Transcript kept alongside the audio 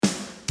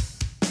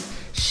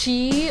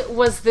She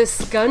was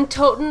this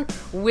gun-toting,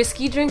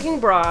 whiskey-drinking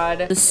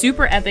broad. The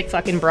super epic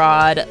fucking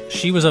broad.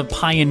 She was a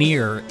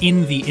pioneer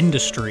in the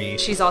industry.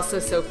 She's also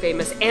so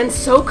famous and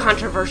so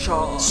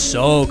controversial.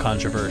 So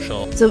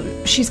controversial.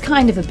 So she's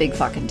kind of a big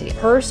fucking deal.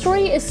 Her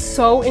story is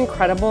so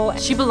incredible.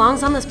 She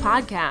belongs on this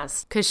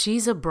podcast because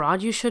she's a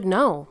broad you should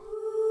know.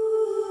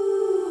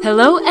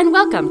 Hello and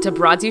welcome to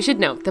Broads You Should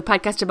Know, the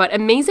podcast about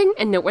amazing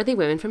and noteworthy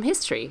women from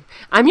history.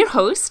 I'm your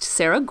host,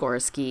 Sarah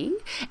Gorski,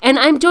 and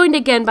I'm joined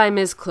again by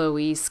Ms.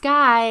 Chloe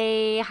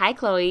Sky. Hi,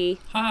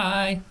 Chloe.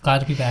 Hi. Glad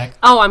to be back.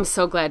 Oh, I'm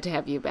so glad to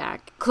have you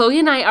back. Chloe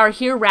and I are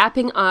here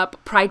wrapping up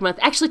Pride Month.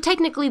 Actually,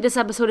 technically, this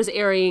episode is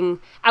airing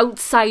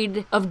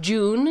outside of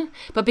June,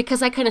 but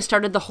because I kind of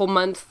started the whole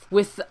month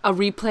with a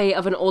replay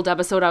of an old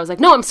episode, I was like,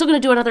 no, I'm still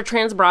going to do another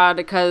trans broad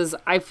because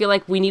I feel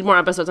like we need more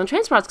episodes on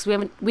trans broads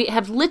because we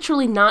have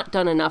literally not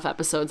done enough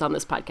episodes on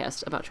this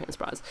podcast about trans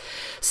broads.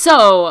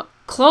 So,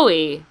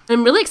 Chloe,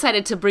 I'm really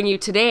excited to bring you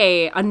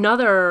today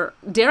another,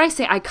 dare I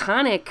say,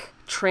 iconic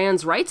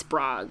trans rights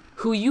broad,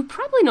 who you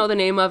probably know the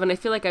name of, and I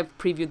feel like I've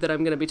previewed that I'm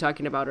going to be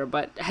talking about her,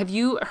 but have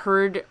you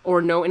heard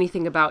or know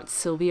anything about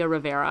Sylvia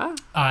Rivera?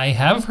 I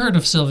have heard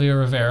of Sylvia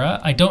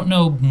Rivera. I don't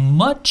know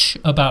much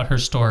about her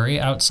story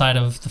outside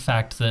of the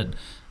fact that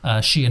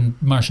she and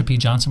Marsha P.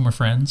 Johnson were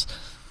friends.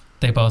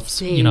 They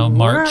both,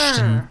 marched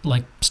and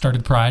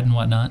started Pride and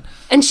whatnot.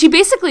 And she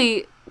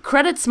basically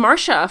credits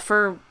Marsha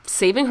for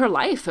saving her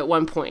life at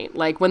one point.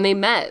 Like when they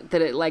met,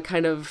 that it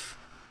kind of.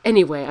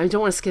 Anyway, I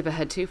don't want to skip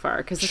ahead too far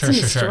because it's in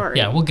the story.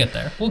 Yeah, we'll get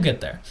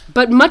there.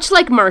 But much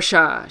like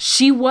Marsha,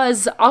 she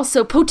was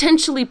also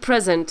potentially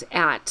present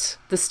at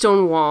the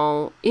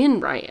Stonewall Inn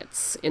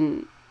riots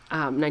in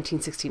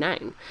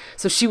 1969.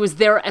 So she was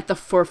there at the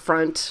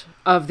forefront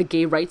of the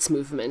gay rights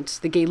movement,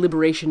 the gay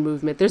liberation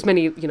movement. There's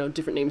many,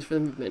 different names for the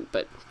movement,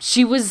 but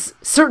she was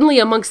certainly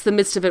amongst the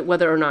midst of it,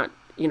 whether or not,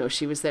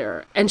 she was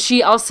there. And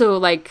she also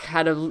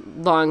had a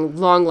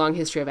long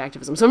history of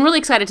activism. So I'm really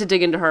excited to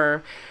dig into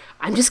her.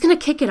 I'm just going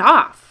to kick it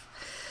off.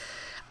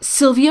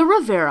 Sylvia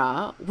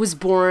Rivera was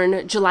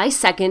born July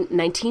 2nd,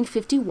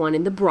 1951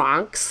 in the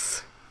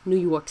Bronx, New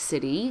York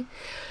City.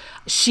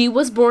 She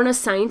was born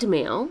assigned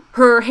male.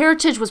 Her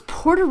heritage was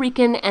Puerto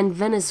Rican and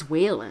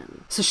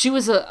Venezuelan. So she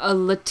was a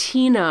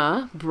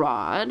Latina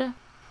broad.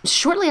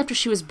 Shortly after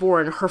she was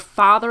born, her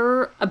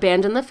father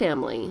abandoned the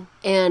family.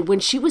 And when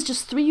she was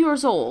just 3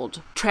 years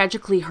old,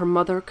 tragically, her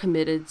mother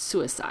committed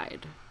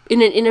suicide.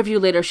 In an interview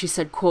later, she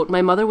said, quote,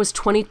 "My mother was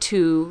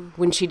 22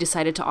 when she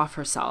decided to off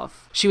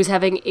herself. She was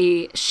having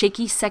a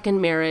shaky second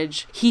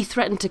marriage. He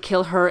threatened to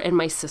kill her and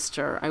my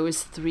sister. I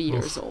was 3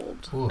 years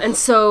old." Oof. And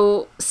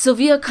so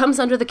Sylvia comes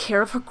under the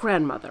care of her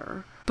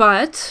grandmother.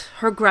 But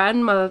her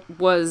grandma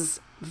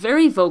was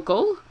very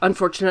vocal,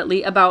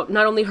 unfortunately, about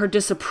not only her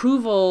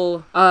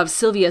disapproval of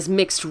Sylvia's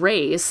mixed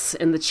race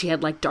and that she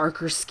had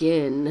darker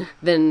skin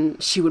than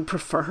she would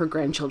prefer her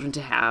grandchildren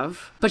to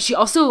have, but she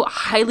also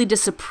highly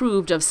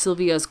disapproved of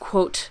Sylvia's,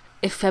 quote,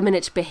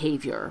 effeminate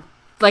behavior.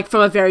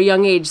 From a very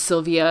young age,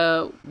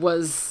 Sylvia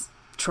was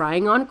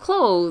trying on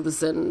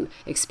clothes and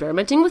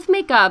experimenting with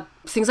makeup,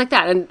 things like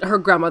that. And her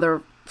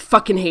grandmother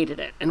fucking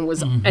hated it and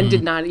was and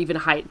did not even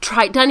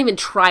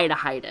try to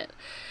hide it.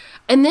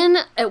 And then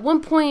at one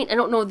point, I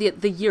don't know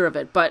the year of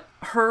it, but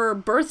her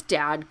birth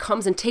dad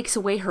comes and takes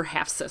away her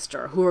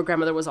half-sister, who her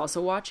grandmother was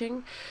also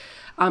watching.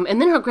 And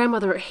then her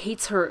grandmother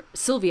hates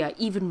Sylvia,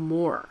 even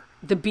more.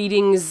 The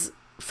beatings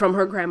from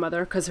her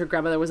grandmother, because her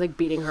grandmother was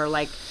beating her,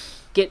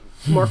 get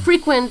more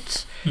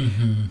frequent.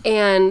 Mm-hmm.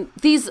 And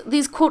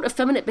these, quote,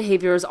 effeminate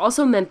behaviors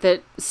also meant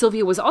that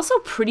Sylvia was also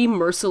pretty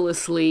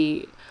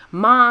mercilessly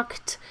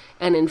mocked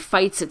and in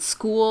fights at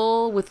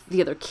school with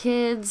the other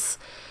kids.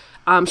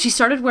 She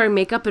started wearing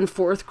makeup in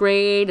 4th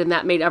grade, and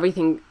that made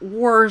everything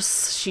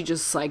worse. She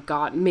just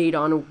got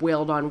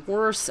wailed on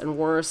worse and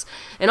worse.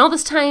 And all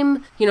this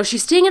time,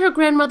 she's staying at her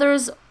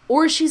grandmother's,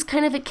 or she's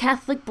kind of at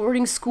Catholic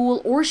boarding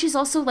school, or she's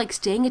also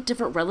staying at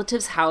different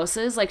relatives'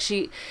 houses.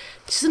 She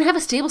doesn't have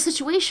a stable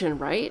situation,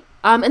 right?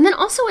 And then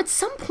also at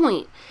some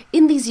point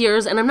in these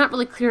years, and I'm not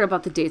really clear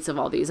about the dates of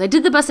all these. I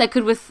did the best I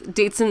could with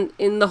dates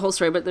in the whole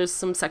story, but there's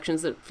some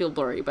sections that feel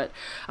blurry. But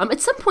at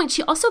some point,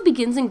 she also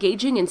begins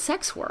engaging in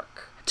sex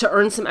work to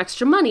earn some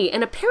extra money,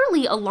 and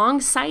apparently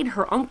alongside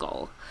her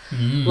uncle.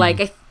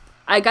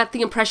 I got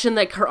the impression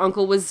her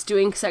uncle was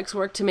doing sex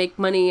work to make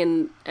money,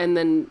 and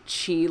then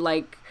she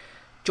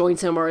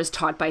joins him or is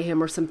taught by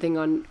him or something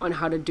on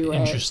how to do it.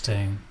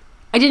 Interesting.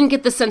 I didn't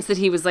get the sense that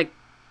he was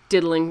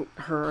diddling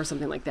her or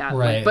something like that.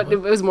 Right. But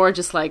it was more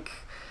just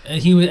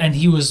he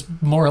was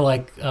more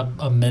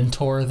a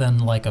mentor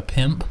than a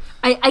pimp.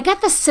 I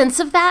got the sense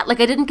of that. I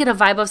didn't get a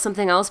vibe of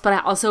something else,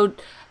 but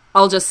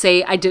I'll just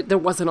say there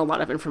wasn't a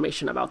lot of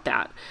information about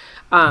that.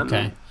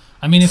 Okay.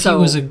 I mean, if he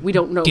was a we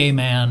don't know gay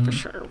man for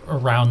sure.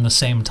 around the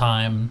same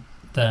time,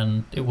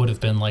 then it would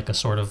have been a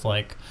sort of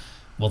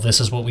well,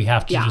 this is what we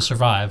have to do to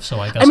survive, so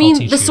I guess I'll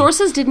teach you. The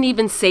sources didn't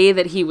even say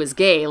that he was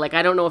gay.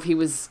 I don't know if he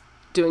was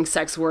doing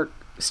sex work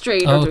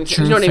straight or doing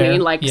true, you know what fair. I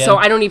mean? Yeah. So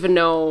I don't even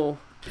know.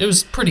 It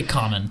was pretty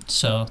common,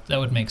 so that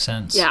would make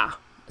sense. Yeah,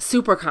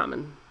 super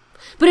common.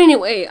 But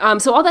anyway,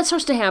 so all that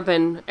starts to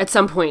happen at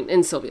some point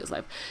in Sylvia's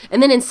life.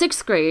 And then in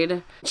 6th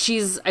grade,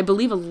 she's, I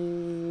believe,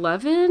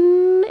 11-ish,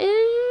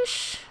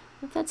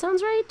 if that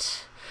sounds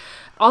right.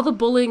 All the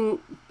bullying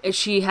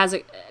she has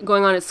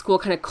going on at school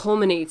kind of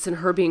culminates in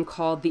her being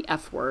called the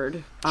F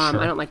word. Sure.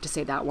 I don't like to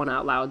say that one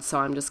out loud, so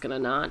I'm just going to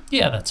not.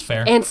 Yeah, that's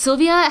fair. And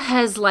Sylvia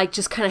has, like,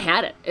 just kind of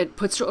had it. It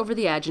puts her over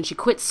the edge, and she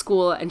quits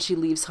school, and she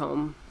leaves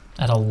home.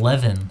 At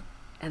 11.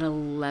 At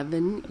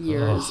 11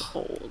 years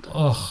old.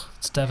 Oh,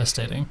 it's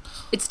devastating.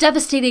 It's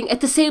devastating.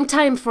 At the same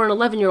time, for an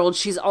 11-year-old,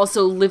 she's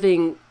also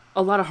living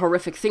a lot of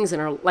horrific things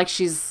in her. Like,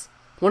 she's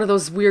one of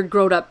those weird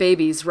grown-up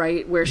babies,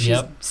 right? Where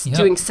she's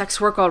doing sex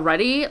work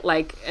already,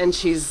 like, and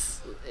she's,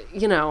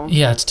 you know.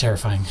 Yeah, it's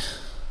terrifying.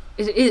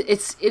 It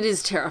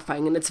is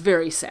terrifying, and it's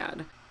very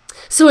sad.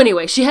 So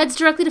anyway, she heads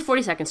directly to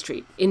 42nd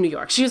Street in New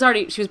York. She was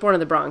born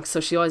in the Bronx, so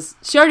she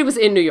already was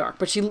in New York,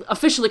 but she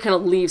officially kind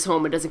of leaves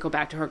home and doesn't go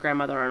back to her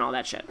grandmother and all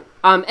that shit.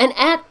 And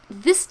at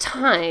this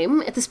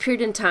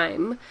period in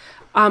time,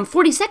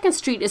 42nd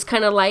Street is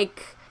kind of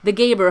like the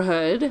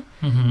gayborhood,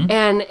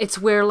 and it's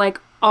where,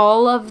 like,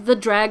 all of the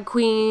drag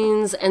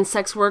queens and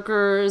sex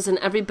workers and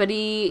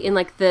everybody in,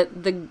 like,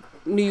 the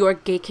New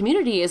York gay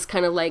community is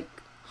kind of, like,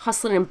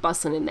 hustling and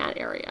bustling in that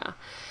area.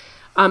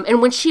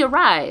 And when she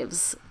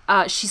arrives,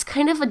 she's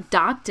kind of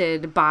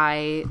adopted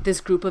by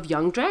this group of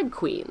young drag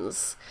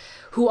queens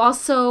who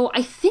also,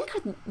 I think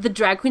the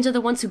drag queens are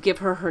the ones who give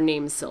her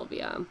name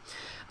Sylvia.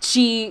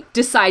 She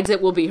decides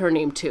it will be her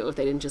name too, if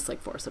they didn't just,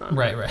 like, force it on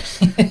her.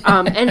 Right.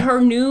 And her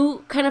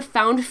new kind of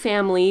found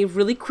family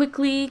really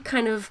quickly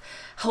kind of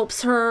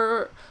helps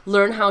her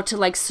learn how to,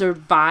 like,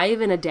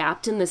 survive and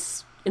adapt in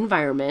this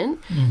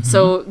environment.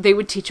 So they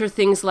would teach her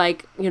things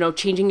like, you know,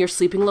 changing your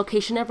sleeping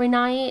location every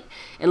night,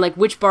 and, like,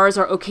 which bars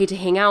are okay to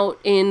hang out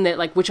in, that,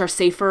 like, which are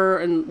safer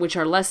and which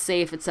are less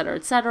safe, etc.,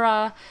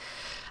 etc.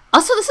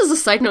 Also, this is a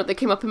side note that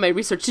came up in my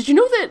research. Did you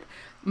know that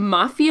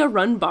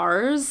mafia-run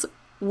bars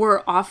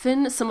were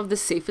often some of the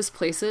safest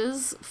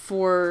places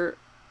for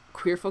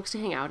queer folks to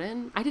hang out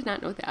in? I did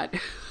not know that.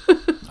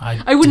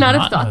 I would not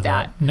have thought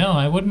that. No,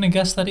 I wouldn't have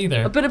guessed that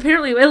either. But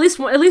apparently, at least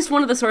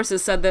one of the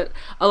sources said that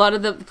a lot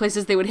of the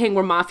places they would hang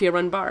were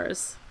mafia-run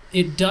bars.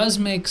 It does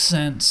make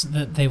sense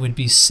that they would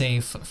be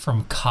safe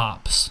from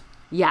cops.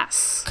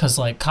 Yes. Because,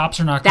 like,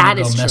 cops are not going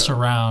to go mess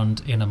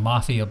around in a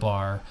mafia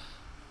bar.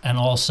 And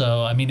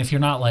also, I mean, if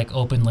you're not, like,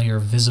 openly or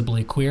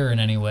visibly queer in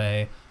any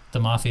way, the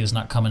mafia is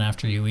not coming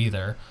after you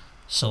either.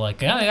 So,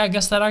 like, yeah, I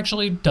guess that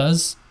actually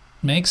does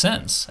make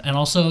sense. And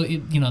also,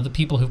 you know, the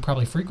people who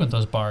probably frequent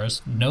those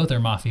bars know they're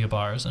mafia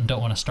bars and don't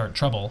want to start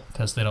trouble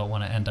because they don't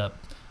want to end up,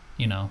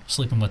 you know,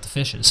 sleeping with the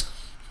fishes.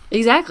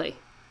 Exactly.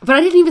 But I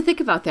didn't even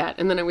think about that.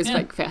 And then I was,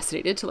 like,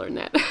 fascinated to learn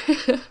that.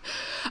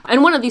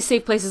 And one of these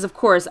safe places, of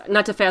course,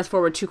 not to fast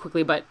forward too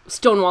quickly, but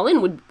Stonewall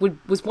Inn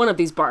was one of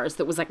these bars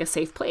that was, like, a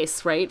safe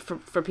place, right,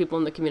 for people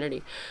in the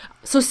community.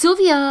 So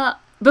Sylvia,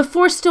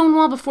 before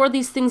Stonewall, before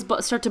these things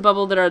start to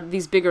bubble that are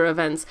these bigger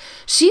events,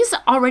 she's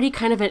already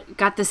kind of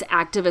got this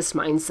activist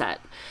mindset.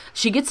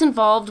 She gets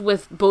involved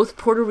with both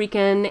Puerto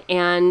Rican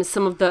and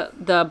some of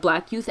the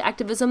Black youth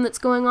activism that's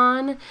going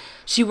on.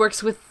 She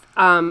works with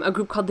a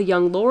group called the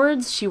Young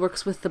Lords. She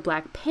works with the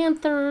Black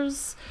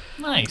Panthers.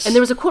 Nice. And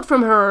there was a quote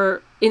from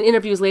her in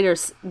interviews later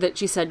that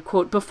she said,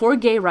 quote, "Before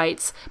gay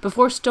rights,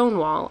 before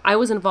Stonewall, I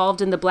was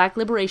involved in the Black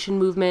liberation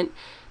movement,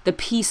 the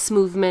peace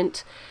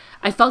movement.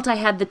 I felt I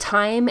had the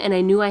time and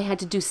I knew I had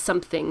to do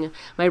something.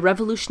 My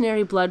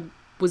revolutionary blood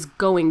was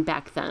going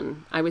back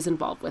then. I was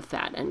involved with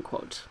that," end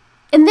quote.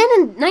 And then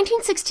in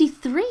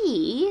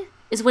 1963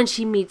 is when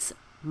she meets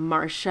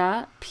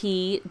Marsha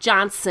P.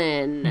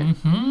 Johnson.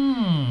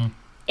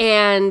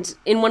 And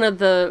in one of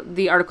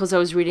the articles I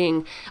was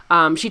reading,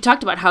 she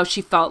talked about how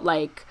she felt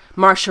like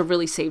Marsha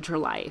really saved her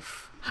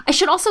life. I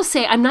should also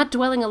say, I'm not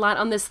dwelling a lot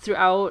on this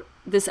throughout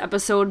this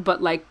episode,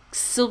 but, like,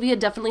 Sylvia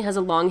definitely has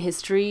a long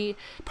history,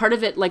 part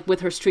of it, like,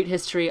 with her street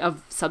history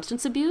of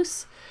substance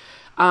abuse.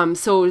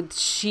 So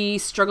she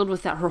struggled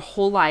with that her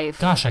whole life.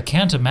 Gosh, I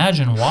can't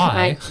imagine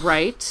why.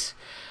 Right.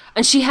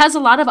 And she has a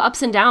lot of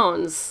ups and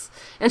downs.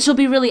 And she'll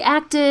be really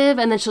active,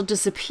 and then she'll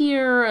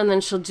disappear, and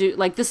then she'll do,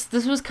 like, this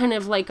was kind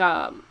of like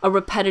a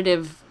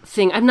repetitive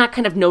thing. I'm not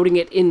kind of noting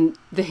it in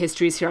the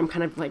histories here. I'm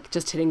kind of, like,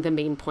 just hitting the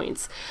main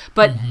points.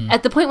 But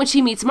at the point when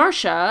she meets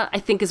Marsha, I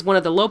think is one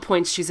of the low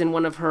points. She's in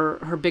one of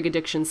her big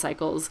addiction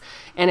cycles.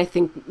 And I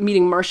think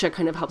meeting Marsha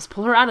kind of helps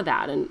pull her out of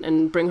that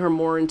and bring her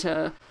more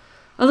into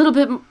a little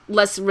bit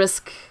less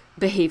risk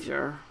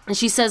behavior. And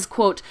she says,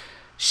 quote,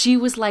 "She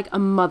was like a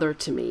mother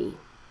to me."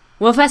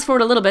 Well, fast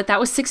forward a little bit. That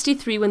was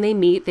 63 when they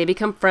meet. They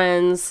become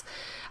friends.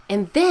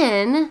 And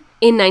then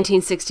in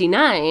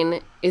 1969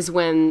 is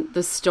when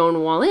the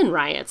Stonewall Inn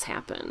riots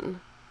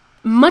happen.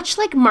 Much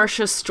like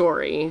Marsha's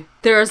story,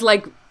 there's,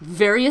 like,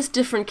 various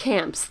different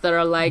camps that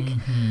are like,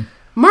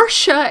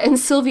 Marsha and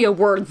Sylvia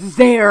were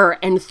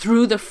there and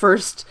threw the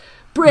first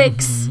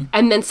bricks.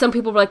 And then some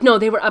people were like, no,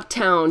 they were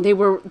uptown. They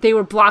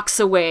were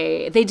blocks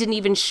away. They didn't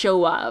even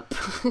show up.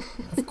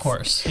 Of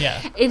course,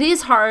 yeah. It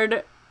is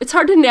hard. It's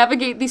hard to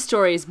navigate these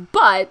stories,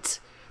 but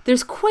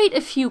there's quite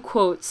a few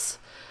quotes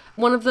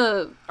One of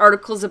the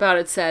articles about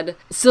it said,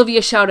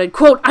 Sylvia shouted,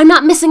 quote, "I'm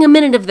not missing a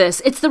minute of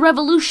this. It's the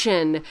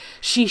revolution,"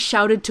 she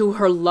shouted to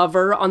her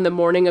lover on the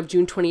morning of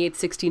June 28th,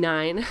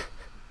 69.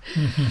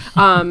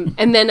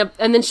 And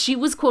then she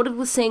was quoted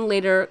with saying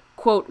later,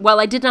 quote, "While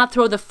I did not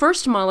throw the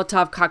first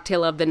Molotov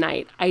cocktail of the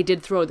night, I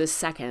did throw the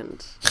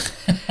second."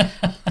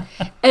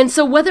 And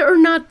so whether or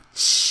not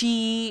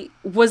she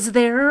was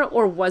there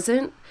or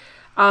wasn't,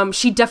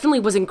 she definitely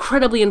was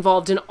incredibly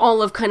involved in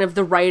all of kind of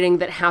the rioting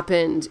that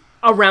happened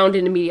around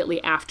and immediately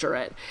after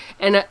it.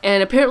 And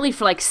apparently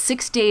for like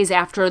 6 days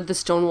after the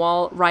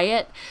Stonewall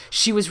riot,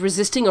 she was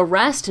resisting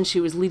arrest and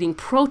she was leading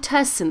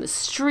protests in the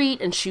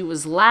street and she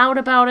was loud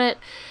about it.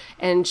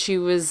 And she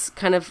was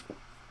kind of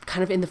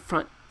in the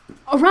front.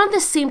 Around the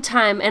same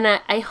time, and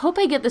I hope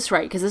I get this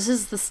right, because this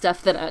is the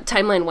stuff that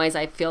timeline-wise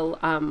I feel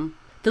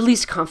the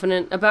least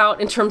confident about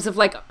in terms of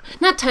like,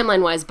 not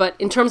timeline-wise, but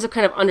in terms of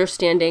kind of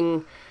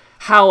understanding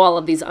how all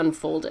of these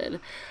unfolded.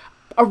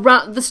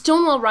 Around the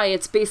Stonewall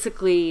riots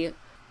basically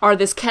are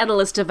this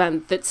catalyst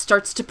event that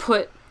starts to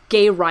put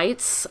gay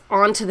rights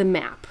onto the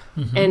map.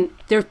 Mm-hmm. And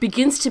there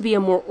begins to be a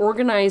more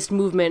organized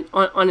movement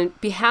on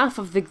behalf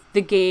of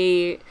the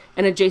gay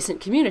and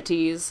adjacent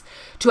communities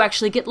to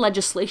actually get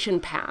legislation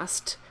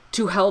passed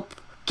to help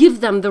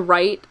give them the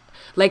right,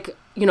 like,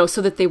 you know,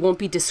 so that they won't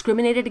be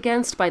discriminated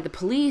against by the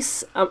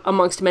police,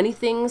 amongst many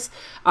things,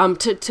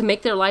 to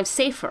make their lives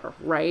safer,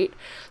 right?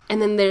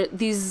 And then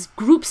these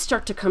groups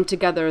start to come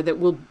together that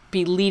will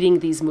be leading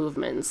these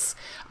movements.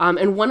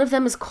 And one of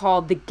them is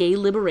called the Gay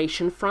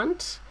Liberation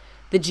Front,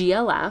 the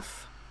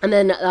GLF. And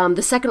then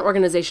the second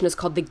organization is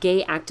called the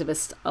Gay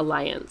Activist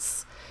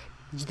Alliance,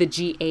 the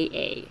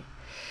GAA.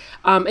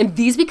 And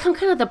these become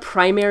kind of the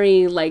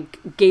primary, like,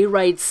 gay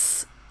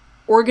rights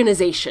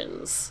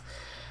organizations.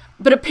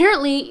 But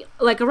apparently,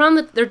 like,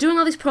 they're doing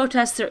all these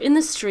protests, they're in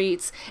the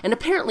streets, and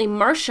apparently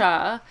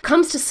Marcia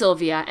comes to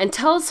Sylvia and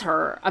tells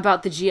her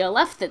about the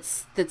GLF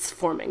that's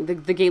forming,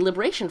 the Gay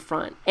Liberation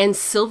Front. And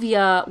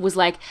Sylvia was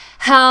like,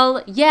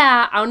 hell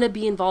yeah, I want to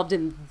be involved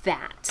in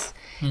that.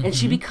 Mm-hmm. And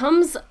she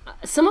becomes,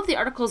 some of the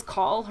articles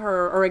call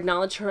her or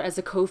acknowledge her as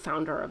a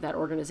co-founder of that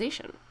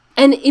organization.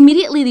 And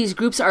immediately these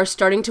groups are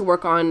starting to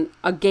work on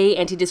a gay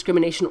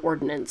anti-discrimination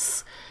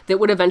ordinance that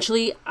would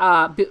eventually,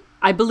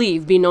 I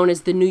believe, be known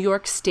as the New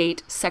York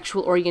State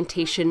Sexual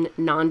Orientation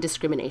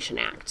Non-Discrimination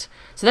Act.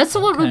 So that's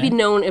what would be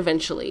known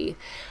eventually.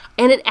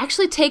 And it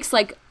actually takes,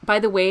 like, by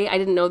the way, I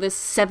didn't know this,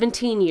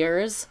 17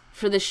 years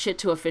for this shit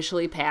to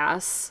officially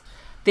pass.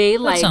 They,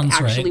 like,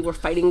 actually were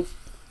fighting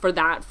for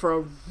that for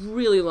a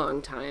really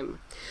long time.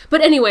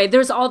 But anyway,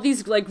 there's all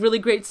these, like, really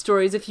great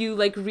stories. If you,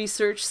 like,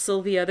 research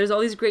Sylvia, there's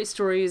all these great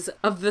stories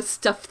of the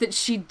stuff that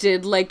she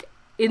did, like,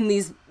 in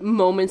these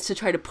moments to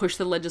try to push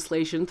the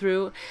legislation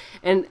through.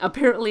 And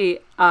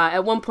apparently,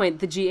 at one point,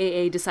 the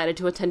GAA decided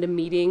to attend a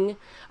meeting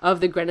of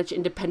the Greenwich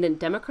Independent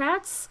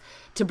Democrats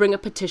to bring a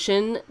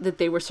petition that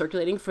they were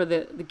circulating for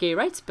the gay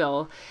rights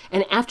bill.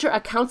 And after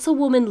a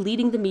councilwoman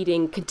leading the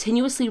meeting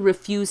continuously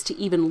refused to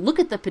even look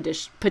at the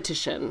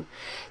petition,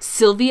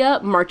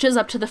 Sylvia marches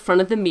up to the front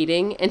of the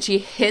meeting and she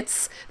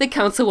hits the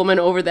councilwoman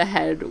over the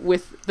head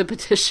with the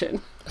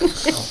petition.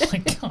 Oh my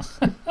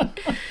God.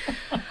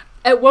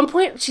 At one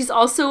point, she's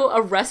also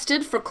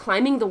arrested for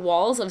climbing the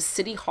walls of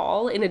City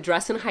Hall in a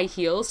dress and high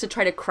heels to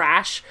try to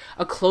crash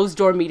a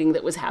closed-door meeting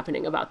that was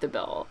happening about the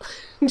bill.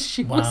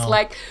 She was,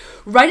 like,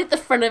 right at the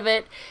front of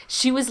it.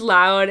 She was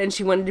loud, and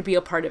she wanted to be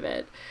a part of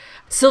it.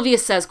 Sylvia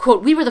says,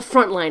 quote, "We were the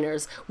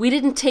frontliners. We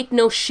didn't take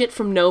no shit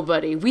from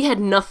nobody. We had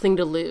nothing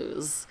to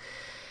lose."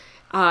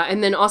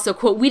 And then also,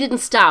 quote, "We didn't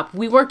stop.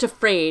 We weren't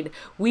afraid.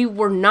 We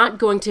were not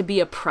going to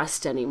be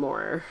oppressed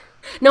anymore."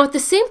 Now, at the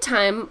same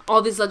time,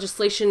 all this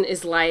legislation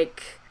is,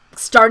 like,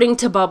 starting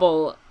to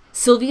bubble.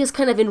 Sylvia's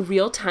kind of in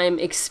real time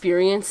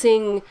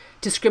experiencing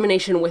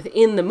discrimination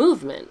within the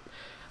movement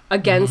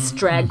against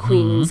drag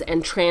queens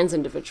and trans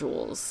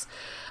individuals.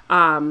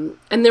 And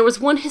there was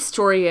one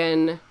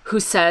historian who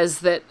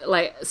says that,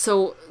 like,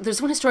 so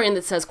there's one historian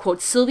that says,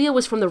 quote, "Sylvia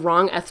was from the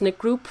wrong ethnic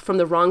group, from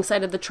the wrong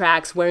side of the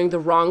tracks, wearing the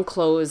wrong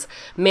clothes,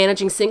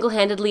 managing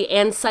single-handedly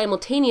and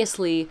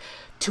simultaneously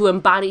to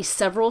embody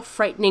several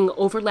frightening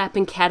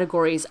overlapping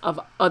categories of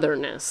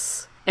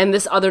otherness." And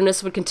this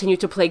otherness would continue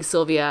to plague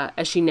Sylvia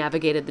as she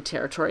navigated the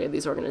territory of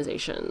these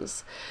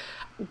organizations.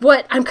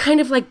 What I'm kind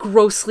of, like,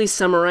 grossly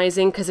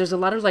summarizing, because there's a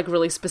lot of, like,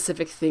 really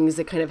specific things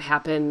that kind of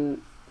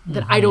happen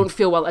that I don't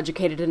feel well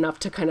educated enough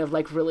to kind of,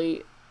 like,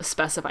 really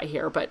specify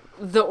here. But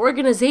the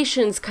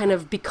organizations kind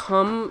of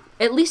become,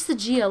 at least the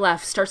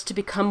GLF starts to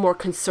become more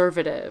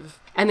conservative,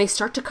 and they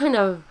start to kind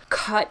of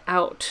cut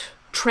out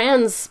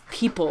trans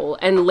people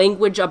and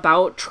language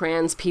about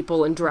trans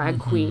people and drag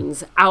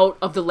queens out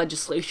of the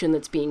legislation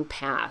that's being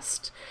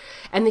passed.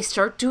 And they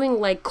start doing,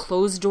 like,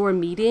 closed-door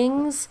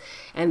meetings,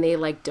 and they,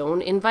 like,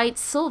 don't invite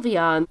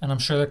Sylvia. And I'm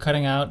sure they're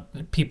cutting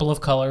out people of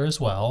color as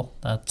well.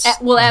 That's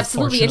well,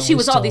 absolutely. And she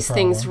was all these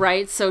problem. things,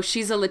 right? So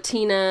she's a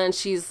Latina,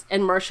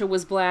 and Marcia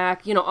was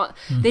black. You know,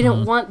 they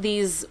don't want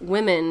these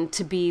women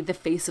to be the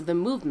face of the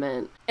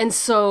movement. And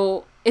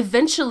so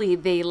eventually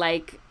they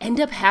like end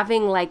up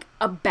having like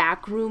a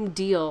backroom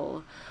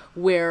deal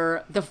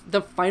where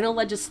the final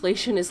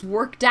legislation is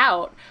worked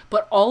out,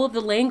 but all of the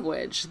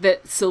language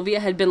that Sylvia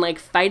had been like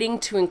fighting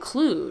to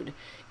include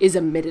is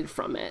omitted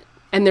from it.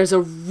 And there's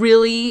a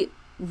really,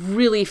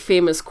 really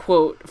famous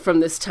quote from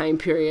this time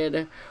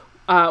period.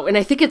 And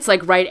I think it's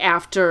like right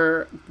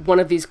after one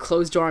of these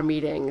closed door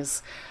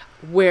meetings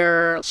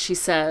where she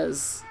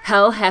says,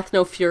 "Hell hath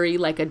no fury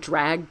like a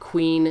drag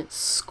queen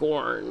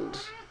scorned."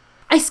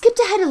 I skipped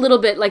ahead a little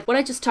bit, like what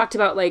I just talked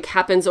about, like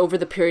happens over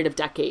the period of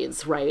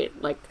decades, right?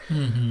 Like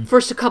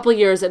first a couple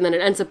years and then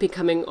it ends up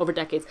becoming over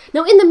decades.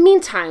 Now, in the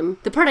meantime,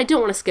 the part I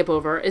don't want to skip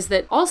over is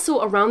that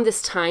also around this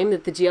time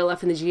that the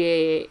GLF and the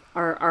GAA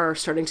are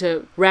starting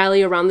to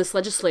rally around this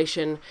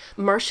legislation,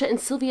 Marcia and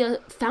Sylvia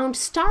found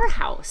Star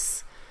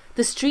House,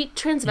 the Street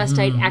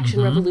Transvestite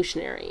Action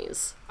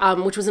Revolutionaries,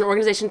 which was an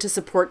organization to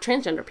support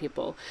transgender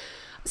people.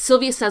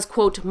 Sylvia says,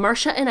 quote,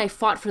 "Marcia and I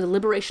fought for the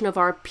liberation of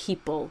our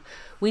people.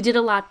 We did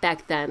a lot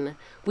back then.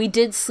 We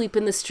did sleep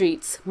in the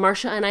streets.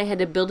 Marcia and I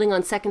had a building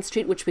on 2nd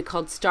Street, which we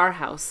called Star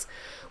House.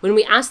 When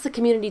we asked the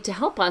community to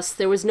help us,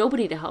 there was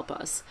nobody to help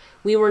us.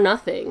 We were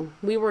nothing.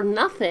 We were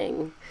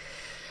nothing."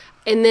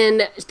 And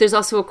then there's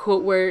also a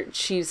quote where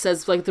she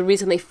says, like, the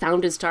reason they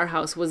founded Star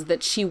House was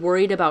that she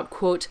worried about,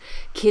 quote,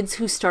 "kids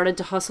who started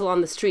to hustle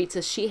on the streets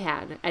as she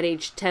had at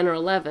age 10 or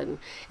 11,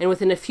 and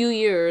within a few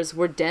years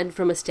were dead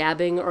from a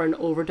stabbing or an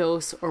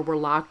overdose or were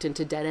locked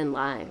into dead-end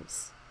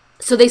lives."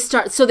 So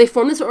they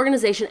form this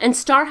organization, and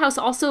Star House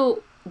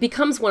also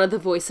becomes one of the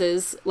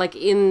voices, like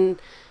in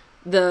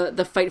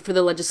the fight for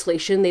the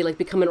legislation. They like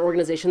become an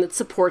organization that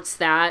supports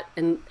that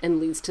and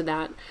leads to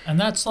that. And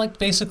that's like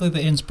basically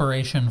the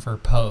inspiration for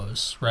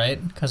Pose,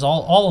 right? Because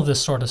all of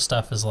this sort of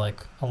stuff is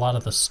like a lot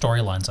of the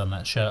storylines on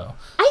that show.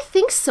 I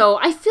think so.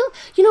 I feel,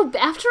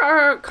 after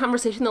our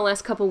conversation the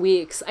last couple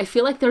weeks, I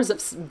feel like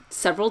there's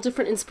several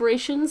different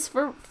inspirations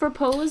for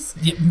Pose.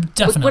 Yeah,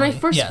 definitely,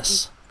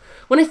 yes.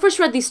 When I first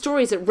read these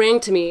stories, it rang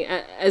to me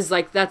as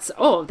like, that's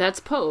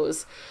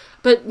Pose.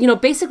 But,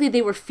 basically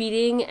they were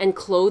feeding and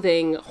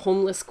clothing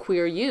homeless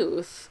queer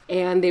youth,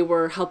 and they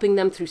were helping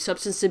them through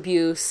substance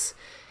abuse,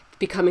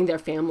 becoming their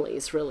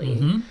families,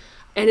 really.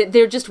 And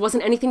there just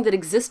wasn't anything that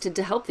existed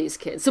to help these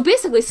kids. So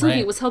basically,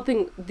 Sylvia was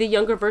helping the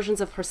younger versions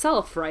of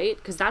herself, right?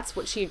 Because that's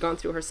what she had gone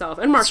through herself.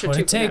 And Marcia,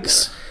 too.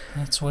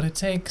 That's what it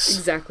takes.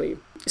 Exactly.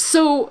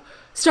 So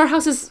Star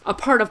House is a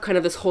part of kind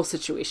of this whole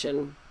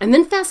situation. And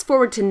then fast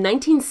forward to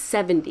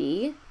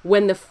 1970,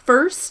 when the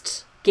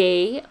first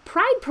gay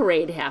pride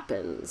parade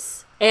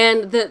happens.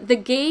 And the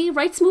gay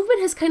rights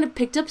movement has kind of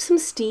picked up some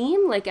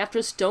steam, like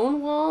after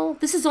Stonewall.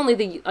 This is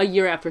only a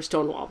year after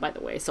Stonewall, by the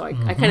way, so I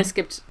kind of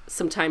skipped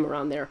some time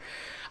around there.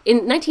 In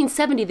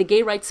 1970, the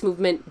gay rights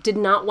movement did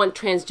not want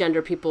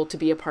transgender people to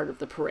be a part of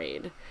the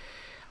parade.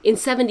 In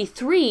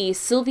 73,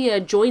 Sylvia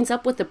joins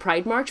up with the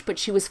Pride March, but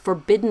she was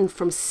forbidden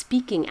from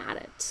speaking at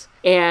it.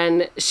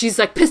 And she's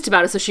like pissed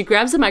about it, so she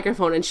grabs the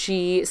microphone and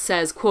she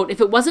says, quote, "If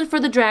it wasn't for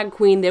the drag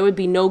queen, there would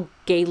be no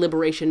gay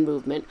liberation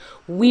movement.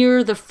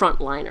 We're the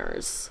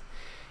frontliners."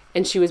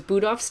 And she was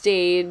booed off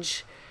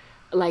stage.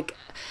 Like,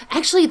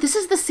 actually, this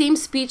is the same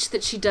speech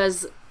that she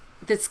does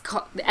that's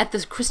at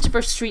the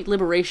Christopher Street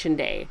Liberation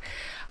Day,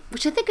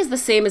 which I think is the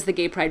same as the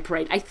Gay Pride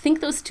Parade. I think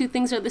those two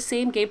things are the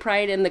same. Gay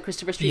Pride and the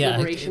Christopher Street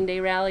Liberation Day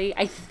rally,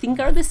 I think,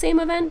 are the same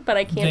event, but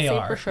I can't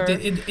say for sure.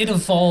 It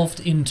evolved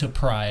into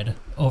Pride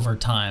over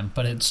time,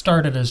 but it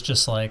started as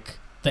just like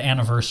the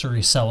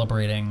anniversary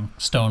celebrating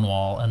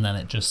Stonewall, and then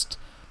it just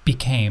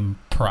became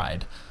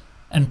Pride.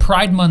 And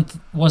Pride Month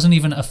wasn't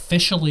even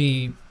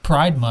officially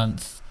Pride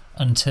Month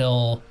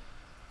until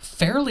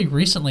fairly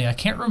recently. I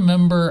can't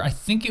remember. I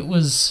think it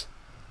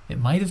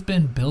might have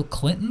been Bill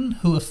Clinton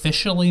who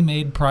officially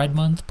made Pride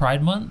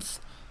Month,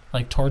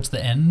 like towards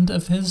the end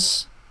of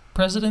his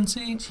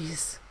presidency.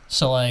 Jeez.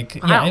 So like,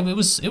 wow. Yeah, it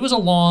was a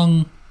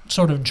long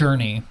sort of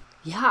journey.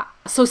 Yeah.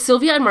 So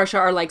Sylvia and Marcia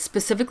are like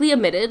specifically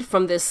omitted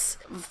from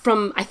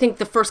I think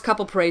the first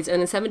couple parades.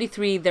 And in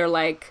 73, they're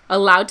like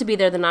allowed to be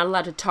there. They're not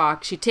allowed to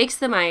talk. She takes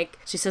the mic.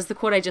 She says the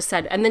quote I just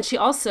said. And then she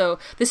also,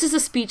 this is a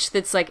speech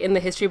that's like in the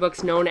history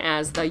books known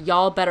as the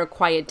 "Y'all better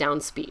quiet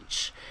down"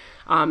 speech.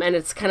 And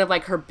it's kind of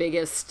like her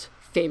biggest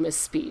famous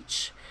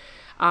speech.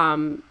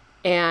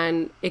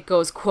 And it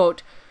goes,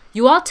 quote,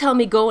 "You all tell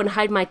me go and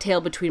hide my tail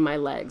between my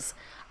legs.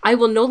 I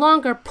will no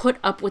longer put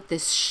up with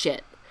this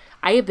shit.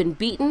 I have been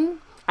beaten.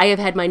 I have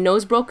had my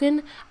nose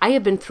broken. I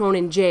have been thrown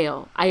in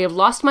jail. I have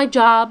lost my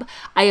job.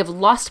 I have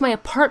lost my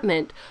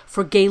apartment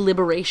for gay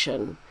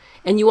liberation.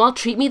 And you all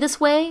treat me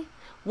this way?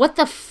 What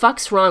the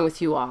fuck's wrong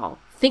with you all?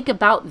 Think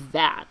about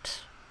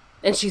that."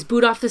 And she's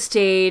booed off the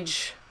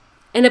stage.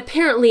 And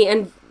apparently,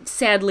 and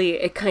sadly,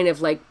 it kind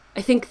of like,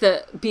 I think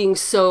that being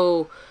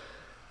so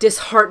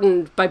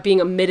disheartened by being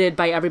omitted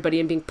by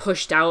everybody and being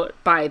pushed out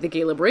by the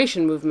gay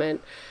liberation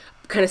movement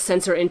kind of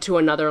sends her into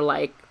another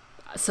like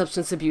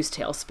substance abuse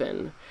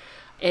tailspin.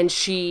 And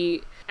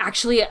she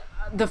actually,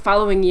 the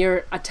following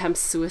year, attempts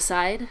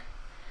suicide.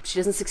 She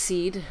doesn't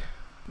succeed,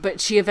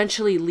 but she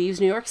eventually leaves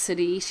New York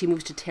City. She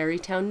moves to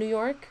Tarrytown, New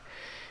York.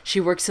 She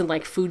works in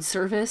like food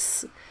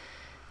service.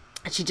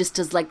 And she just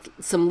does like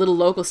some little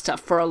local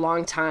stuff for a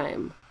long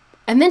time.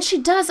 And then she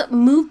does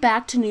move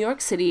back to New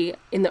York City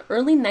in the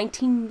early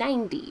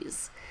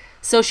 1990s.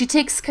 So she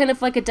takes kind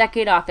of like a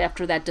decade off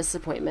after that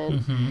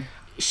disappointment. Mm-hmm.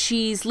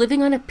 She's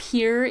living on a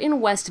pier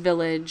in West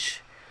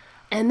Village.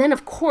 And then,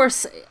 of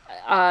course,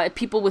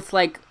 people with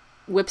like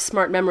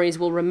whip-smart memories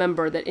will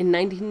remember that in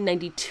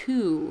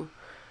 1992,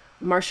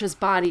 Marsha's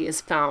body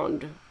is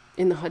found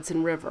in the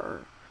Hudson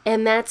River.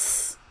 And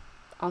that's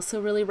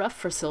also really rough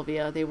for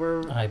Sylvia. They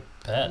were I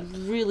bet.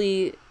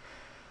 really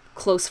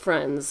close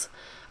friends.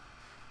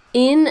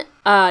 In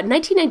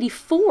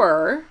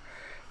 1994,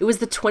 it was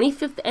the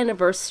 25th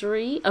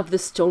anniversary of the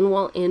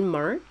Stonewall Inn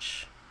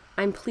March.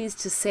 I'm pleased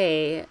to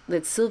say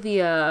that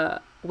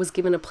Sylvia was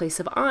given a place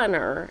of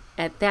honor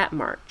at that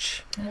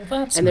march. Well,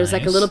 that's and there's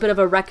nice. like a little bit of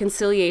a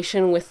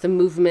reconciliation with the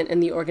movement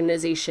and the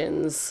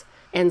organizations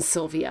and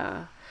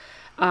Sylvia.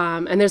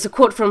 And there's a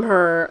quote from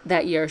her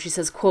that year. She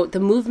says, quote, "The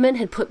movement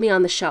had put me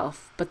on the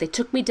shelf, but they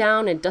took me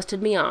down and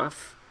dusted me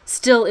off.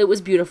 Still, it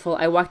was beautiful.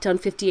 I walked down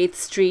 58th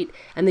Street,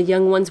 and the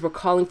young ones were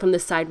calling from the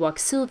sidewalk,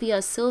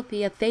 'Sylvia,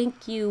 Sylvia,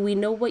 thank you. We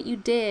know what you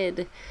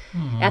did.'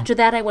 After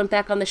that, I went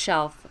back on the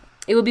shelf.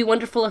 It would be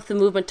wonderful if the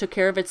movement took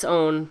care of its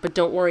own, but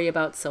don't worry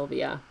about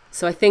Sylvia."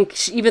 So I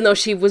think even though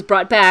she was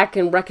brought back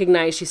and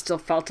recognized, she still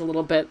felt a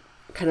little bit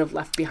kind of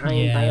left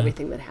behind by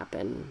everything that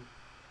happened.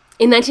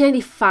 In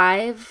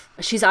 1995,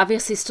 she's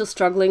obviously still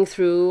struggling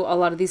through a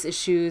lot of these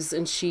issues,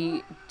 and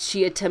she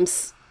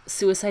attempts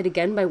suicide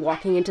again by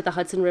walking into the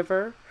Hudson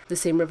River, the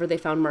same river they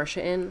found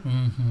Marsha in.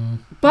 Mm-hmm.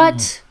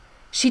 But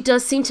she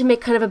does seem to make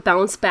kind of a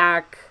bounce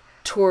back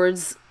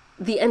towards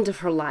the end of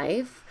her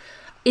life.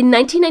 In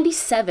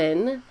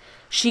 1997,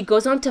 she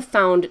goes on to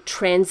found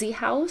Transy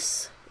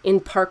House in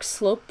Park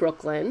Slope,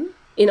 Brooklyn,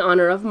 in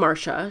honor of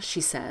Marsha, she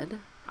said.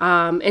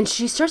 And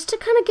she starts to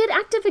kind of get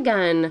active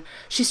again.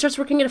 She starts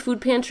working at a food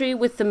pantry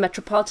with the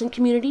Metropolitan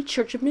Community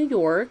Church of New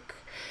York.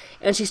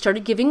 And she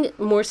started giving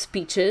more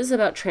speeches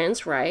about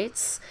trans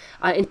rights.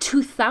 In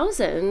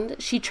 2000,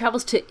 she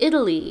travels to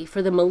Italy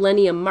for the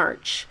Millennium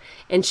March.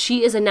 And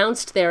she is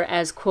announced there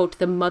as, quote,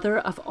 "the mother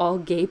of all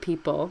gay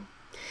people."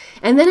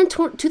 And then in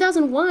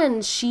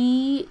 2001,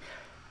 she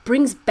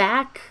brings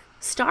back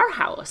Star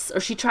House.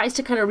 Or she tries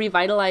to kind of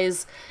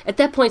revitalize. At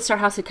that point, Star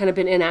House had kind of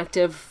been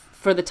inactive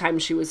for the time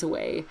she was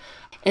away.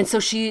 And so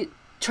she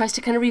tries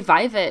to kind of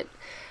revive it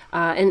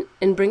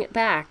and bring it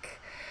back.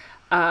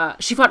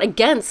 She fought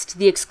against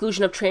the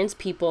exclusion of trans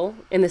people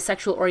in the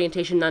Sexual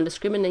Orientation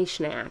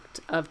Non-Discrimination Act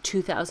of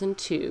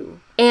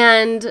 2002.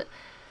 And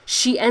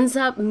she ends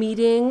up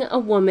meeting a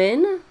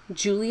woman,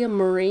 Julia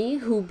Murray,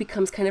 who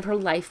becomes kind of her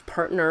life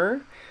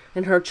partner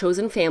and her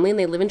chosen family, and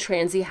they live in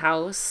Transy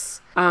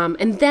House.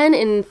 And then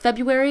in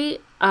February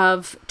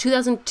of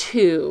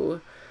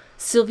 2002,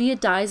 Sylvia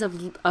dies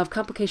of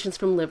complications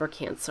from liver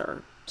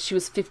cancer. She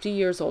was 50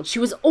 years old. She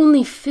was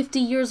only 50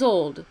 years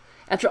old.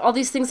 After all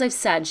these things I've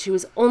said, she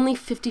was only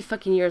 50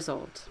 fucking years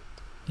old.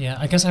 Yeah,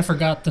 I guess I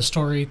forgot the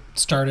story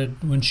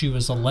started when she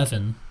was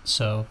 11,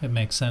 so it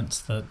makes sense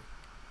that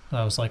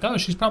I was like, oh,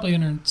 she's probably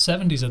in her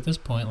 70s at this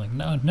point. Like,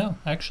 no,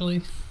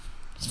 actually,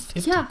 it's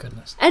 50, yeah.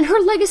 Goodness. And her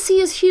legacy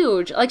is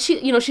huge. Like,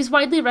 she's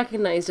widely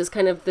recognized as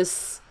kind of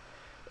this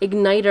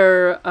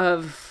igniter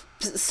of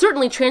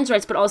certainly trans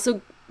rights, but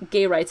also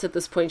gay rights at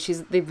this point.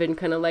 They've been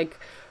kind of like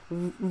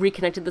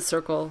reconnected the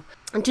circle.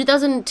 In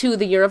 2002,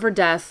 the year of her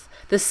death,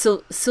 the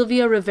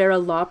Sylvia Rivera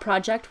Law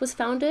Project was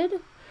founded.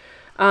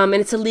 And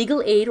it's a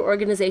legal aid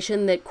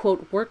organization that,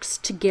 quote, works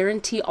to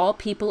guarantee all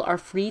people are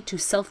free to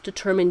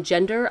self-determine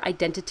gender,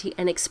 identity,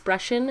 and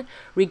expression,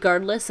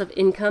 regardless of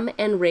income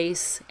and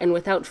race, and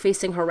without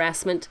facing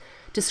harassment,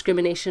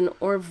 discrimination,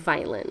 or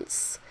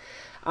violence.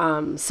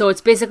 So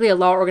it's basically a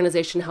law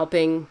organization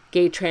helping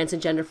gay, trans,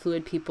 and gender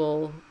fluid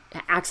people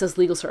access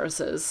legal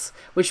services,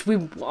 which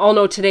we all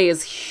know today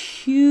is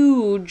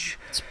huge.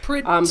 It's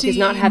pretty because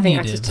not having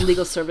needed. access to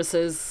legal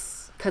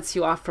services cuts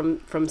you off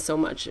from so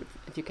much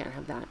if you can't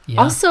have that. Yeah.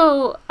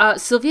 Also,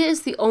 Sylvia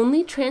is the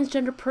only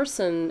transgender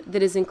person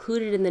that is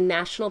included in the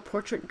National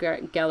Portrait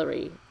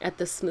Gallery at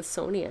the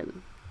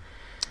Smithsonian.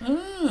 You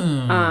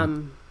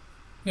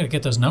gotta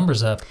get those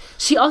numbers up.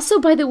 She also,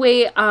 by the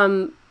way,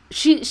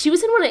 she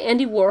was in one of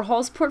Andy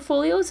Warhol's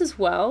portfolios as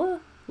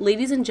well.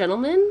 Ladies and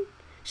Gentlemen.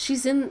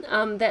 She's in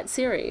that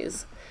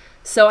series.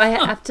 So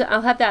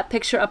I'll have that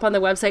picture up on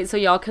the website so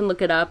y'all can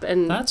look it up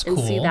and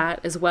see that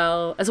as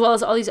well as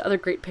all these other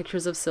great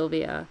pictures of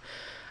Sylvia.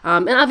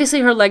 And obviously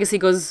her legacy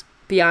goes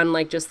beyond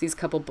like just these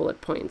couple bullet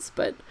points,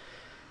 but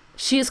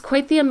she is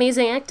quite the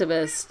amazing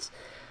activist.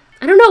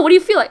 I don't know, what do you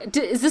feel like?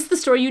 Is this the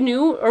story you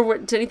knew, or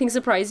did anything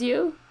surprise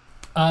you?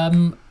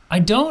 I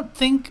don't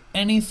think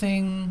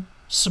anything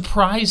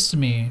surprised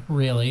me,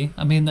 really.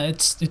 I mean,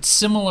 it's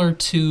similar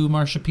to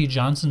Marsha P.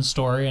 Johnson's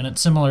story, and it's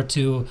similar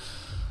to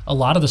a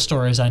lot of the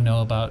stories I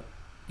know about,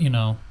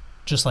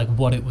 just like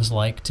what it was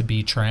like to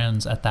be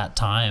trans at that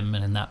time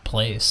and in that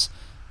place.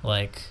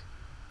 Like,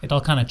 it all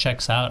kind of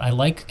checks out. I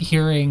like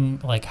hearing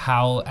like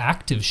how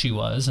active she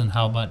was and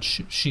how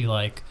much she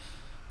like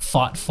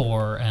fought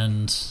for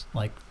and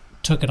like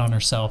took it on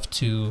herself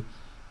to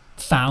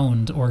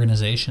found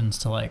organizations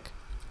to like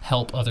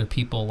help other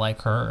people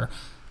like her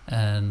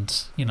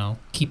and, you know,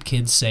 keep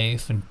kids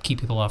safe and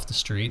keep people off the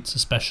streets,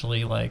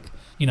 especially like,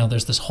 you know,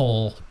 there's this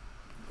whole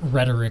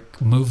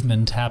rhetoric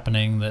movement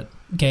happening that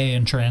gay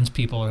and trans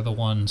people are the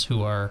ones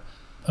who are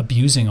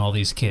abusing all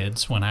these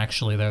kids when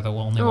actually they're the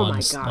only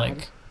ones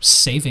like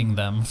saving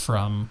them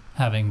from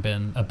having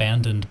been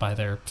abandoned by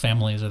their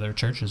families or their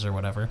churches or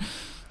whatever.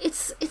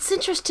 It's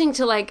interesting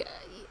to like,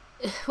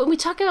 when we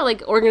talk about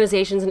like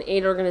organizations and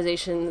aid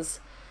organizations,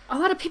 a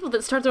lot of people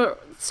that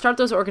start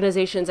those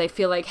organizations, I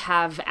feel like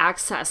have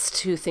access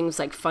to things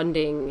like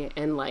funding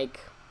and like,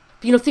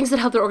 you know, things that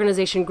help their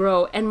organization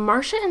grow. And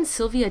Marsha and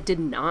Sylvia did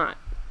not.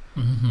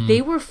 Mm-hmm.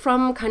 They were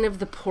from kind of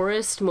the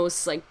poorest,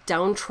 most like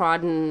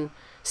downtrodden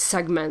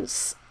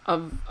segments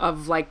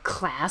of like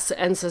class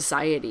and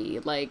society.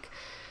 Like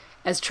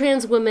as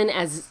trans women,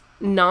 as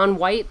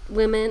non-white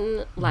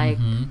women, like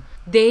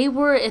they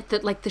were at the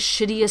like the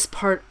shittiest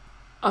part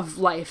of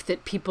life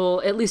that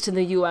people, at least in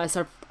the US,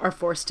 are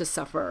forced to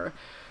suffer.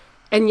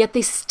 And yet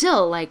they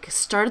still like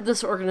started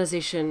this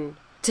organization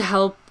to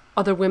help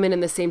other women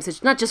in the same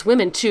situation. Not just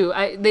women too.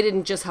 They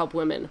didn't just help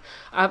women.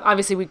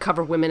 Obviously we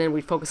cover women and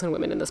we focus on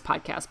women in this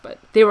podcast, but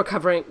they were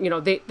covering, you know,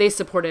 they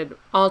supported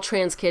all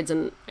trans kids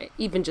and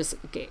even just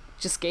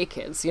gay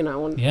kids, you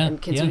know,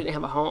 and kids who didn't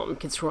have a home,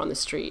 kids who were on the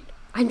street.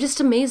 I'm just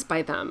amazed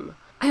by them.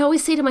 I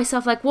always say to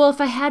myself, like, well, if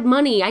I had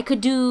money, I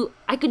could do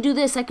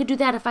this, I could do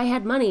that if I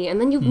had money.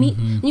 And then you meet,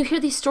 and you hear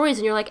these stories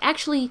and you're like,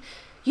 actually,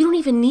 you don't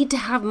even need to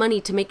have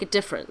money to make a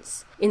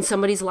difference in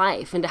somebody's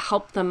life and to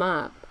help them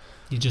up.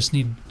 You just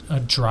need a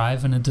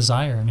drive and a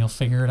desire and you'll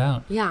figure it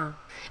out. Yeah.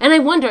 And I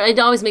wonder, it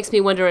always makes me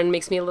wonder and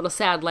makes me a little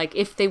sad, like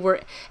if they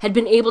had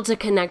been able to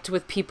connect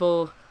with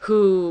people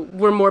who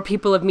were more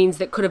people of means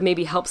that could have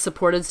maybe helped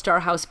supported Star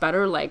House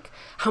better, like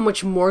how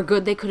much more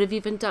good they could have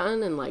even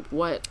done and like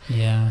what.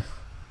 Yeah.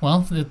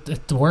 Well,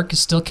 the work is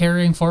still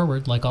carrying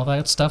forward. Like all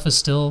that stuff is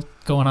still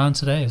going on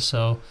today.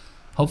 So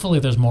hopefully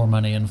there's more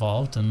money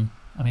involved. And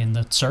I mean,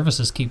 the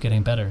services keep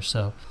getting better.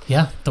 So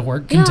yeah, the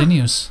work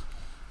continues.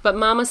 But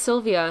Mama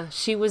Sylvia,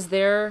 she was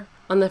there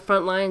on the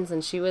front lines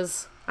and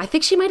I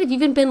think she might have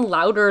even been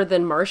louder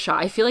than Marsha.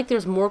 I feel like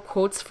there's more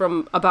quotes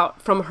from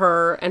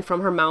her and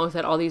from her mouth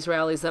at all these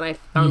rallies than I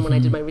found when I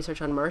did my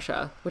research on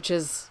Marsha, which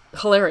is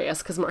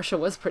hilarious because Marsha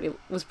was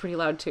pretty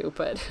loud too.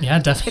 But yeah,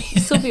 definitely.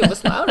 Sylvia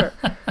was louder.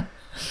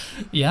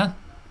 Yeah,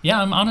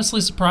 I'm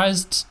honestly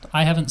surprised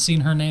I haven't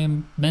seen her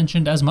name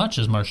mentioned as much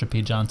as Marsha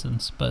P.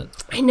 Johnson's,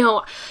 but... I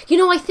know. You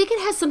know, I think it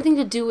has something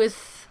to do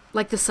with,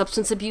 like, the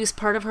substance abuse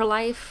part of her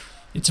life.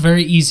 It's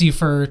very easy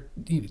for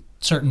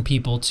certain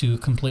people to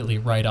completely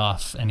write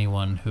off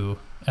anyone who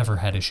ever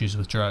had issues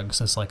with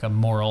drugs as, like, a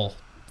moral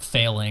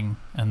failing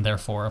and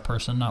therefore a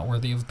person not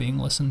worthy of being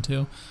listened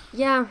to.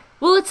 Yeah.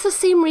 Well, it's the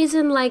same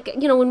reason, like,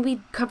 you know, when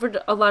we covered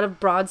a lot of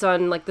broads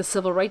on, like, the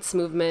civil rights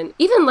movement,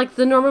 even, like,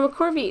 the Norma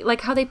McCorvey,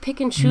 like, how they pick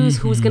and choose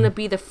who's going to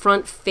be the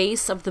front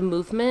face of the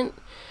movement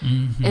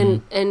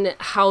and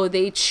how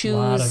they choose... A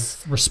lot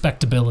of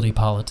respectability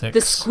politics.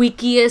 The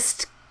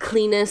squeakiest,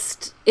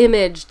 cleanest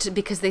image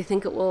because they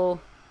think it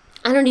will...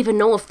 I don't even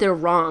know if they're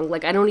wrong.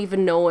 Like, I don't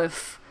even know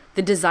if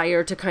the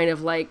desire to kind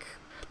of, like...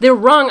 They're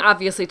wrong,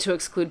 obviously, to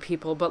exclude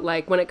people, but,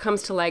 like, when it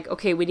comes to, like,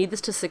 okay, we need this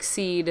to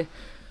succeed...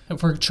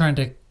 If we're trying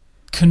to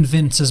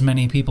convince as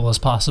many people as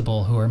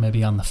possible who are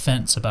maybe on the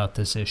fence about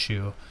this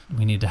issue,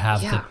 we need to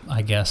have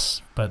I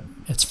guess. But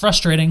it's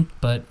frustrating,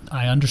 but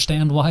I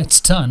understand why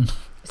it's done.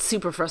 It's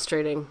super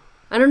frustrating.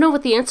 I don't know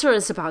what the answer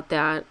is about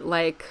that.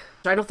 Like,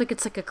 I don't think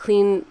it's, like, a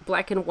clean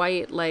black and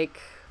white, like,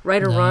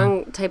 right or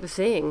wrong type of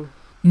thing.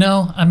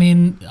 No, I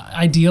mean,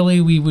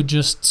 ideally, we would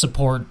just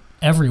support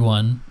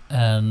everyone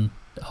and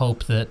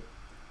hope that,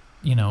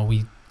 you know,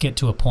 we get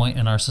to a point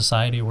in our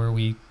society where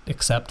we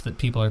accept that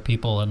people are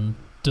people and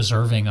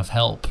deserving of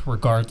help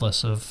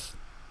regardless of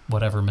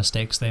whatever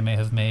mistakes they may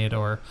have made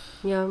or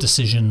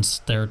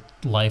decisions their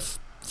life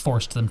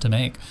forced them to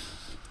make.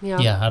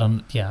 I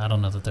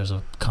don't know that there's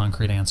a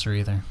concrete answer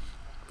either.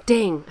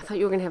 Dang, I thought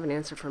you were gonna have an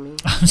answer for me.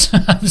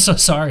 I'm so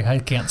sorry I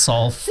can't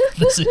solve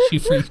this issue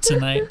for you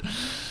tonight.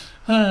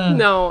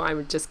 No,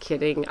 I'm just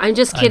kidding.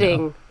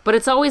 But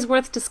it's always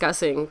worth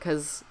discussing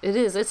because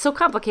it's so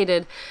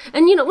complicated.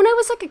 And, you know, when I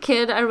was like a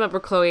kid, I remember,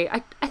 Chloe, I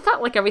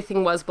thought like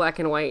everything was black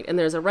and white and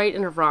there's a right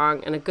and a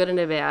wrong and a good and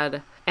a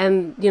bad.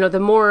 And, you know,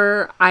 the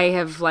more I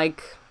have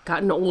like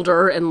gotten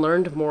older and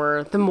learned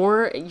more, the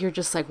more you're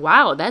just like,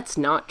 wow, that's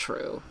not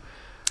true.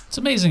 It's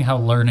amazing how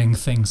learning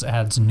things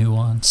adds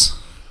nuance.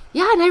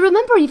 Yeah, and I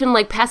remember even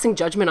like passing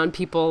judgment on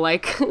people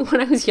like when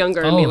I was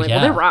younger and being like,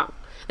 well, they're wrong.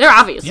 They're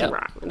obviously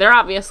wrong. They're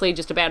obviously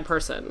just a bad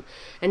person.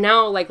 And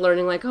now, like,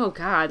 learning, like, oh,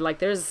 God, like,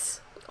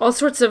 there's all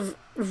sorts of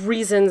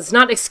reasons,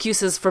 not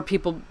excuses for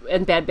people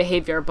and bad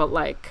behavior, but,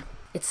 like,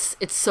 it's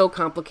so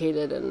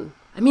complicated. And,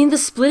 I mean, the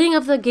splitting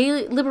of the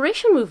gay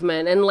liberation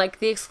movement and, like,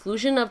 the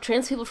exclusion of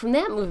trans people from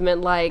that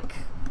movement, like,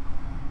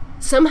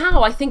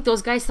 somehow I think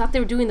those guys thought they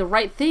were doing the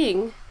right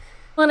thing.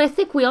 Well, and I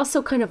think we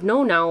also kind of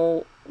know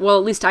now well,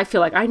 at least I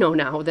feel like I know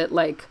now that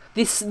like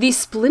this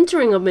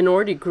splintering of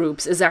minority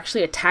groups is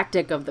actually a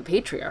tactic of the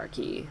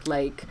patriarchy.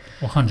 Like,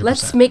 100%.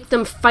 Let's make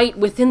them fight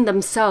within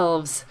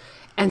themselves,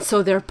 and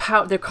so their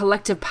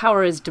collective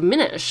power is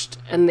diminished,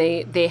 and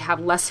they have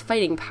less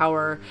fighting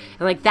power.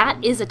 And like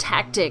that is a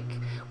tactic,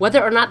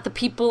 whether or not the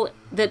people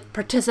that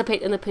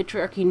participate in the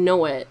patriarchy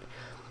know it.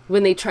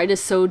 When they try to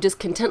sow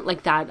discontent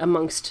like that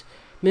amongst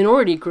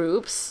minority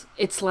groups,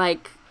 it's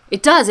like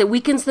it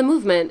weakens the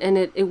movement, and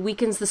it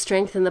weakens the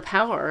strength and the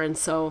power. And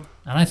so,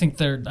 and I think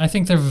they're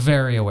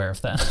very aware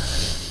of that.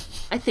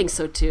 I think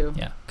so too.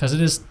 Yeah, because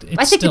it's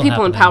I think the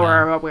people in power now.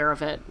 are aware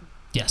of it.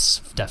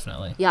 Yes,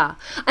 definitely. Yeah,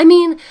 I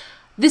mean,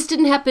 this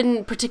didn't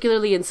happen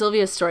particularly in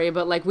Sylvia's story,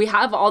 but like we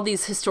have all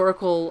these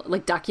historical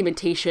like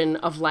documentation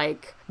of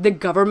like the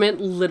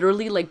government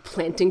literally like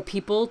planting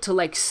people to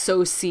like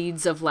sow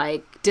seeds of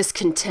like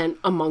discontent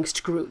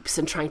amongst groups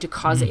and trying to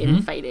cause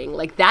infighting.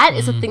 Like that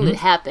is a thing that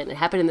happened. It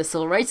happened in the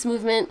civil rights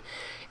movement.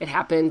 It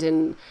happened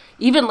in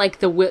even like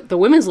the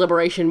women's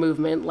liberation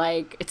movement.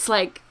 Like it's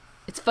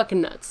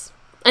fucking nuts.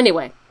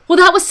 Anyway, well,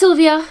 that was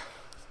Sylvia.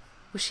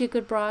 Was she a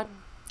good broad?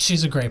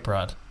 She's a great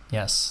broad.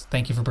 Yes.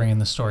 Thank you for bringing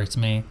this story to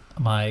me.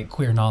 My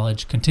queer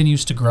knowledge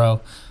continues to grow,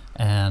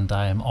 and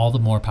I am all the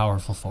more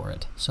powerful for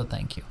it. So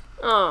thank you.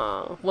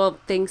 Oh, well,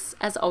 thanks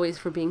as always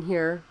for being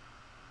here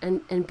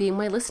and being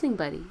my listening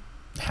buddy.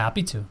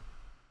 Happy to.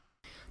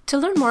 To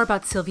learn more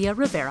about Sylvia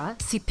Rivera,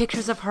 see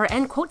pictures of her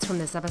and quotes from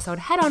this episode,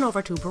 head on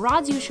over to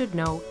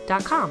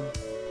broadsyoushouldknow.com.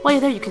 While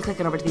you're there, you can click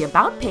on over to the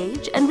About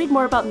page and read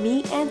more about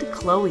me and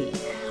Chloe.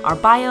 Our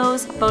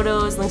bios,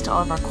 photos, links to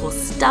all of our cool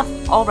stuff,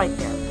 all right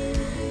there.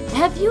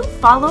 Have you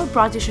followed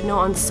Broads You Should Know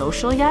on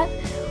social yet?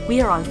 We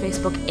are on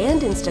Facebook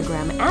and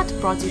Instagram at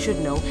Broads You Should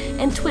Know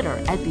and Twitter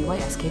at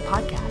BYSK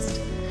Podcast.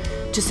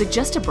 To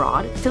suggest a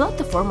broad, fill out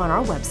the form on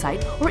our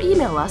website or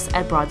email us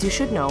at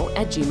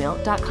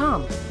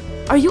broadsyoushouldknow@gmail.com.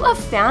 Are you a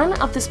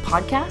fan of this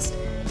podcast?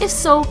 If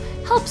so,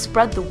 help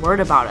spread the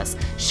word about us.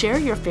 Share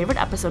your favorite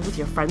episode with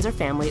your friends or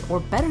family, or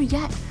better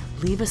yet,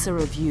 leave us a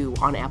review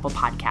on Apple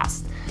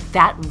Podcasts.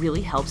 That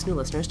really helps new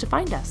listeners to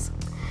find us.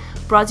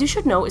 Broads You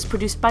Should Know is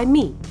produced by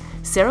me,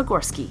 Sarah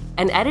Gorski,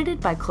 and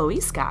edited by Chloe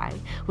Sky,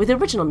 with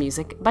original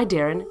music by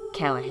Darren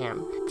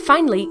Callahan.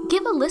 Finally,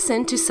 give a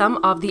listen to some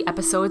of the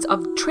episodes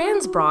of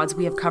Trans Broads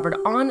we have covered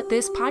on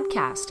this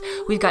podcast.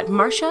 We've got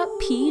Marsha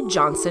P.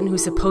 Johnson, who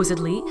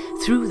supposedly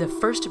threw the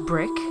first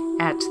brick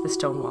at the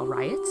Stonewall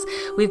riots.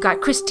 We've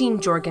got Christine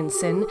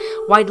Jorgensen,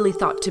 widely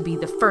thought to be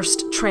the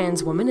first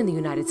trans woman in the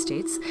United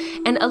States,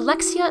 and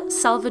Alexia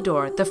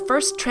Salvador, the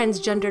first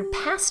transgendered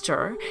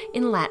pastor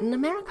in Latin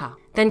America.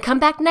 Then come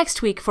back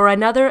next week for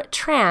another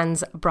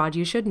Trans Broad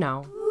You Should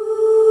Know.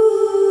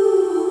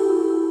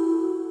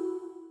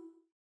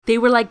 They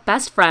were like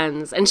best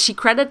friends, and she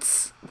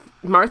credits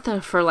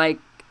Martha for like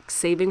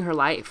saving her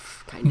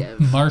life, kind of.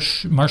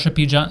 Marsha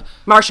P. Johnson.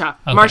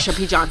 Marsha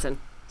P. Johnson.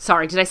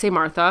 Sorry, did I say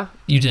Martha?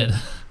 You did.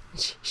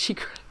 She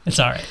It's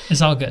all right.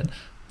 It's all good.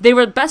 They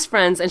were best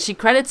friends, and she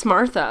credits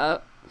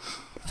Martha.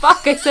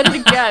 Fuck, I said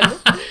it again.